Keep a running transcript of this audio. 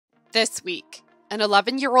This week, an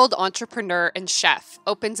 11-year-old entrepreneur and chef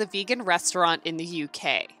opens a vegan restaurant in the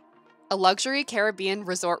UK. A luxury Caribbean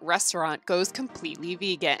resort restaurant goes completely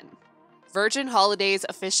vegan. Virgin Holidays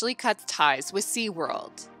officially cuts ties with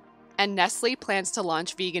Seaworld. And Nestlé plans to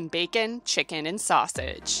launch vegan bacon, chicken, and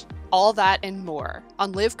sausage. All that and more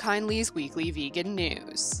on LIVEKINDLY's weekly vegan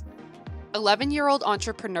news. 11-year-old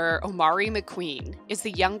entrepreneur Omari McQueen is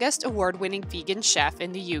the youngest award-winning vegan chef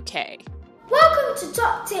in the UK. Welcome to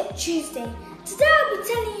Top Tip Tuesday. Today I'll be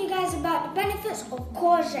telling you guys about the benefits of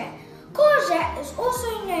courgette. Courgette is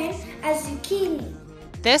also known as zucchini.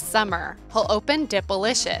 This summer, he'll open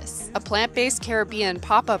Dipalicious, a plant-based Caribbean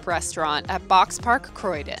pop-up restaurant at Box Park,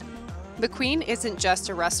 Croydon. McQueen isn't just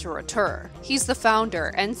a restaurateur. He's the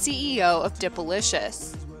founder and CEO of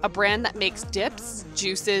Dipalicious, a brand that makes dips,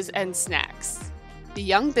 juices, and snacks. The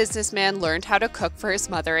young businessman learned how to cook for his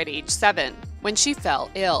mother at age 7 when she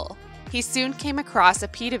fell ill. He soon came across a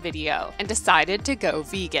PETA video and decided to go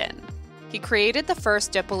vegan. He created the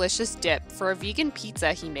first Dipalicious dip for a vegan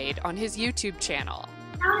pizza he made on his YouTube channel.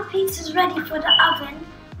 Now the pizza's ready for the oven.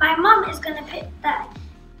 My mum is going to put that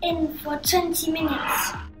in for 20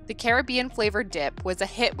 minutes. The Caribbean-flavored dip was a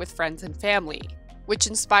hit with friends and family, which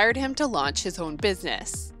inspired him to launch his own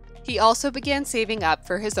business. He also began saving up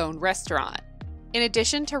for his own restaurant. In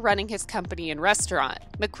addition to running his company and restaurant,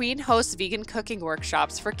 McQueen hosts vegan cooking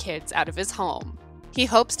workshops for kids out of his home. He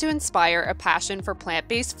hopes to inspire a passion for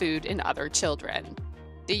plant-based food in other children.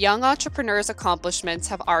 The young entrepreneur's accomplishments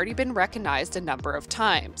have already been recognized a number of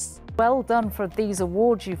times. Well done for these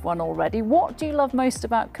awards you've won already. What do you love most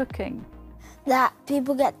about cooking? That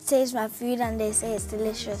people get to taste my food and they say it's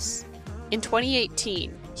delicious. In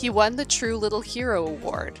 2018, he won the True Little Hero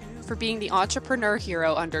Award for being the entrepreneur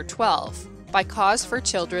hero under 12 by Cause for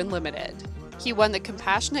Children Limited. He won the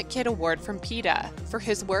Compassionate Kid Award from PETA for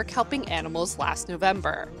his work helping animals last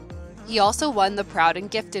November. He also won the Proud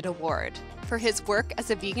and Gifted Award for his work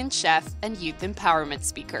as a vegan chef and youth empowerment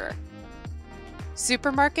speaker.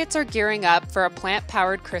 Supermarkets are gearing up for a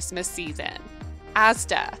plant-powered Christmas season.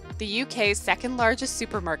 ASDA, the UK's second-largest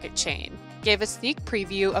supermarket chain, gave a sneak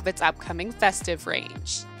preview of its upcoming festive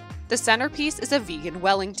range. The centerpiece is a vegan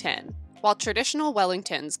Wellington. While traditional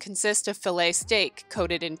Wellingtons consist of filet steak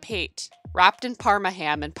coated in pate, wrapped in Parma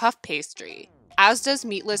ham and puff pastry, ASDA's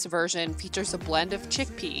meatless version features a blend of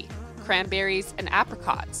chickpea, cranberries, and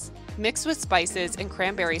apricots, mixed with spices and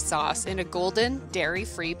cranberry sauce in a golden,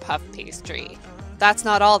 dairy-free puff pastry. That's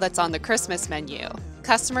not all that's on the Christmas menu.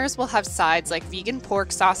 Customers will have sides like vegan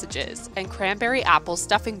pork sausages and cranberry apple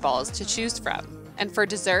stuffing balls to choose from. And for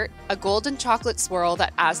dessert, a golden chocolate swirl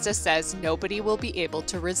that ASDA says nobody will be able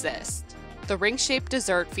to resist. The ring-shaped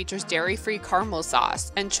dessert features dairy-free caramel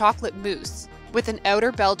sauce and chocolate mousse, with an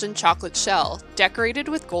outer Belgian chocolate shell decorated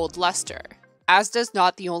with gold luster. ASDA's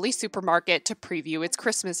not the only supermarket to preview its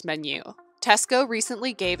Christmas menu. Tesco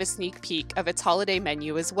recently gave a sneak peek of its holiday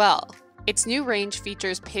menu as well. Its new range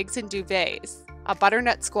features pigs and duvets, a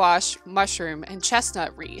butternut squash, mushroom, and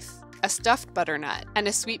chestnut wreath, a stuffed butternut, and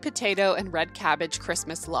a sweet potato and red cabbage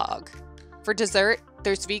Christmas log. For dessert,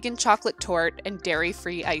 there's vegan chocolate torte and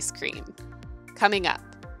dairy-free ice cream. Coming up,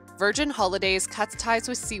 Virgin Holidays cuts ties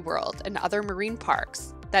with Seaworld and other marine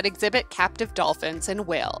parks that exhibit captive dolphins and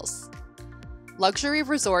whales. Luxury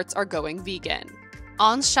resorts are going vegan.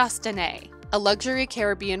 Anse Chastanet, a luxury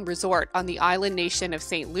Caribbean resort on the island nation of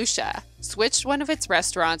St. Lucia, switched one of its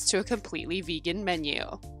restaurants to a completely vegan menu.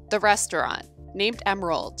 The restaurant, named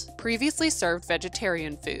Emerald, previously served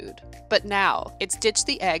vegetarian food, but now it's ditched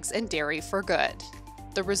the eggs and dairy for good.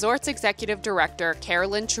 The resort's executive director,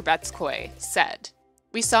 Carolyn Trubetskoy, said,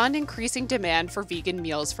 "We saw an increasing demand for vegan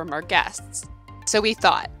meals from our guests. So we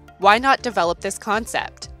thought, why not develop this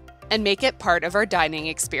concept and make it part of our dining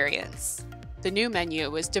experience?" The new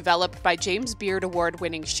menu was developed by James Beard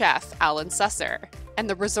Award-winning chef Alan Susser and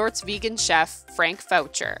the resort's vegan chef Frank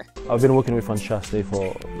Foucher. I've been working with Anse Chastanet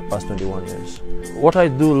for the past 21 years. What I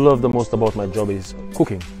do love the most about my job is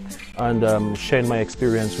cooking and sharing my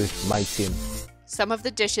experience with my team. Some of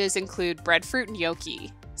the dishes include breadfruit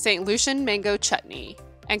gnocchi, St. Lucian mango chutney,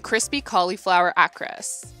 and crispy cauliflower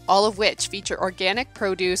acras, all of which feature organic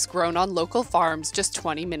produce grown on local farms just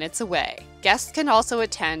 20 minutes away. Guests can also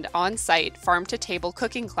attend on-site farm-to-table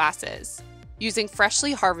cooking classes, using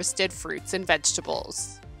freshly harvested fruits and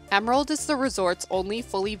vegetables. Emerald is the resort's only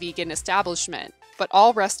fully vegan establishment, but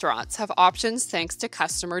all restaurants have options thanks to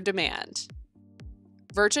customer demand.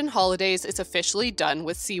 Virgin Holidays is officially done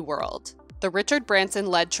with Seaworld. The Richard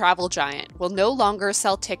Branson-led travel giant will no longer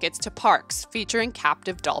sell tickets to parks featuring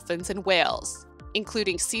captive dolphins and whales,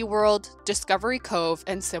 including Seaworld, Discovery Cove,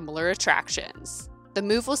 and similar attractions. The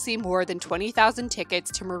move will see more than 20,000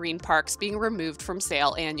 tickets to marine parks being removed from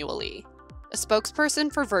sale annually. A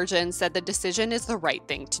spokesperson for Virgin said the decision is the right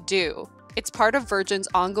thing to do. It's part of Virgin's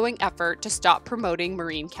ongoing effort to stop promoting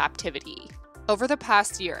marine captivity. Over the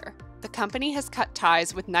past year, the company has cut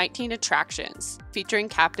ties with 19 attractions featuring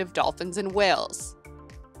captive dolphins and whales.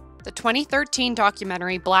 The 2013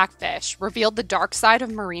 documentary Blackfish revealed the dark side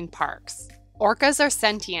of marine parks. Orcas are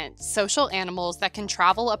sentient, social animals that can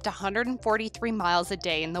travel up to 143 miles a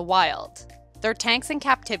day in the wild. Their tanks in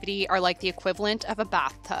captivity are like the equivalent of a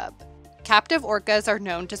bathtub. Captive orcas are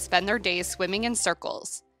known to spend their days swimming in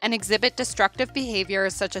circles and exhibit destructive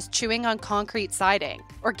behaviors such as chewing on concrete siding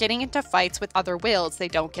or getting into fights with other whales they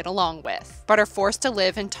don't get along with, but are forced to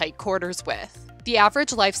live in tight quarters with. The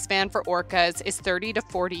average lifespan for orcas is 30 to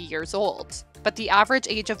 40 years old, but the average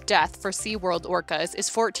age of death for Seaworld orcas is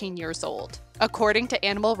 14 years old, according to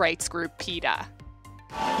animal rights group PETA.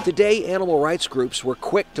 Today, animal rights groups were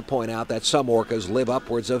quick to point out that some orcas live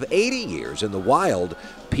upwards of 80 years in the wild.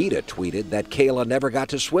 PETA tweeted that Kayla never got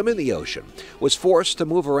to swim in the ocean, was forced to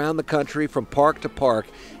move around the country from park to park,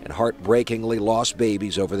 and heartbreakingly lost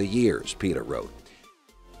babies over the years, PETA wrote.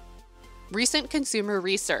 Recent consumer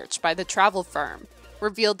research by the travel firm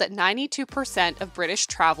revealed that 92% of British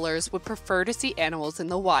travelers would prefer to see animals in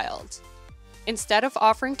the wild. Instead of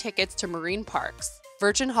offering tickets to marine parks,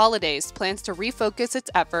 Virgin Holidays plans to refocus its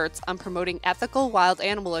efforts on promoting ethical wild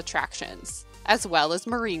animal attractions, as well as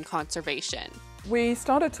marine conservation. We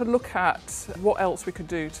started to look at what else we could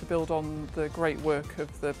do to build on the great work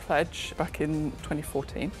of the pledge back in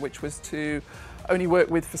 2014, which was to only work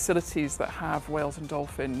with facilities that have whales and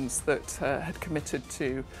dolphins that had committed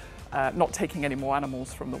to not taking any more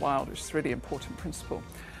animals from the wild, which is a really important principle.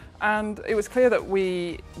 And it was clear that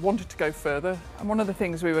we wanted to go further. And one of the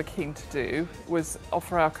things we were keen to do was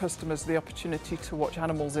offer our customers the opportunity to watch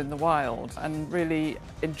animals in the wild and really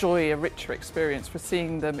enjoy a richer experience for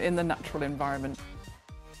seeing them in the natural environment.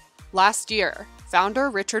 Last year,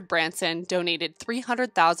 founder Richard Branson donated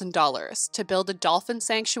 $300,000 to build a dolphin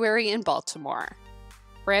sanctuary in Baltimore.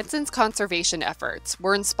 Branson's conservation efforts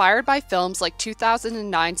were inspired by films like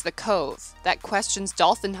 2009's The Cove that questions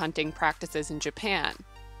dolphin hunting practices in Japan,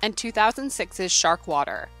 and 2006's Shark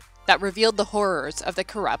Water that revealed the horrors of the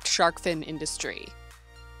corrupt shark fin industry.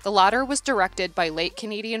 The latter was directed by late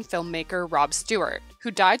Canadian filmmaker Rob Stewart, who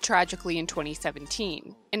died tragically in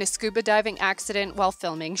 2017 in a scuba diving accident while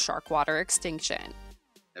filming Shark Water Extinction.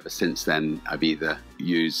 Ever since then, I've either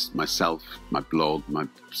used myself, my blog, my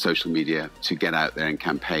social media to get out there and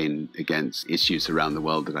campaign against issues around the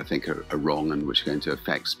world that I think are wrong and which are going to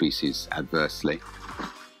affect species adversely.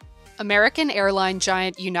 American airline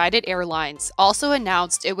giant United Airlines also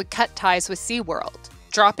announced it would cut ties with Seaworld,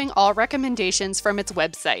 dropping all recommendations from its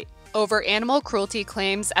website over animal cruelty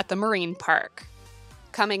claims at the marine park.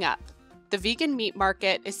 Coming up, the vegan meat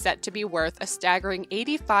market is set to be worth a staggering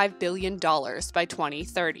 $85 billion by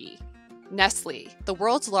 2030. Nestlé, the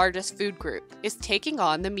world's largest food group, is taking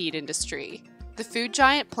on the meat industry. The food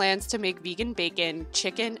giant plans to make vegan bacon,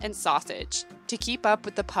 chicken, and sausage to keep up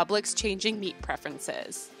with the public's changing meat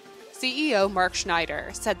preferences. CEO Mark Schneider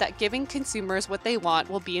said that giving consumers what they want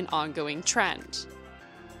will be an ongoing trend.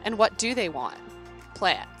 And what do they want?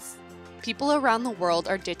 Plants. People around the world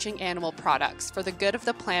are ditching animal products for the good of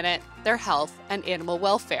the planet, their health, and animal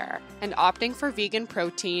welfare, and opting for vegan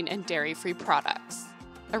protein and dairy-free products.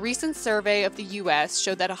 A recent survey of the US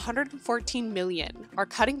showed that 114 million are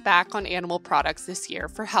cutting back on animal products this year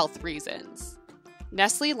for health reasons.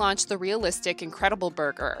 Nestlé launched the realistic Incredible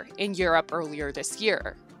Burger in Europe earlier this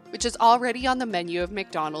year, which is already on the menu of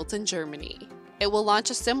McDonald's in Germany. It will launch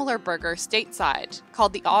a similar burger stateside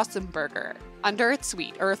called the Awesome Burger under its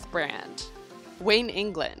Sweet Earth brand. Wayne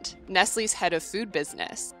England, Nestlé's head of food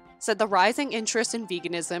business, said the rising interest in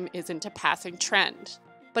veganism isn't a passing trend,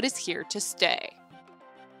 but is here to stay.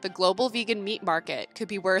 The global vegan meat market could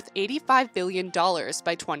be worth $85 billion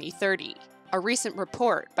by 2030. A recent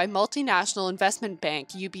report by multinational investment bank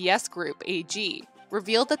UBS Group AG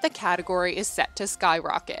revealed that the category is set to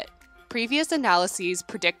skyrocket. Previous analyses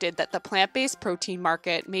predicted that the plant-based protein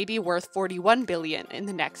market may be worth $41 billion in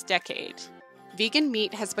the next decade. Vegan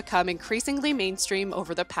meat has become increasingly mainstream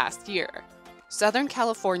over the past year. Southern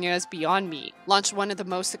California's Beyond Meat launched one of the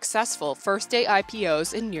most successful first-day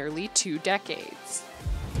IPOs in nearly 2 decades.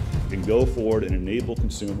 We can go forward and enable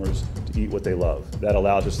consumers to eat what they love. That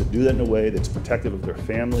allows us to do that in a way that's protective of their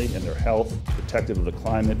family and their health, protective of the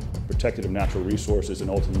climate, protective of natural resources, and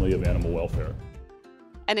ultimately of animal welfare.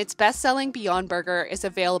 And its best-selling Beyond Burger is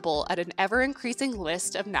available at an ever-increasing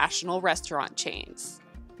list of national restaurant chains.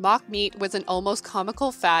 Mock meat was an almost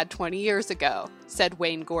comical fad 20 years ago, said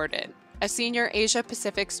Wayne Gordon. a senior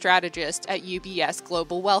Asia-Pacific strategist at UBS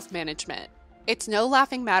Global Wealth Management. It's no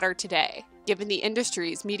laughing matter today, given the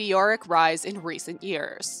industry's meteoric rise in recent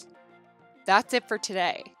years. That's it for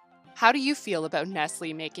today. How do you feel about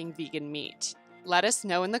Nestlé making vegan meat? Let us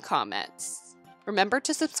know in the comments. Remember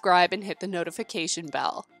to subscribe and hit the notification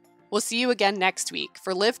bell. We'll see you again next week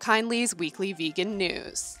for Live Kindly's weekly vegan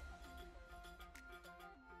news.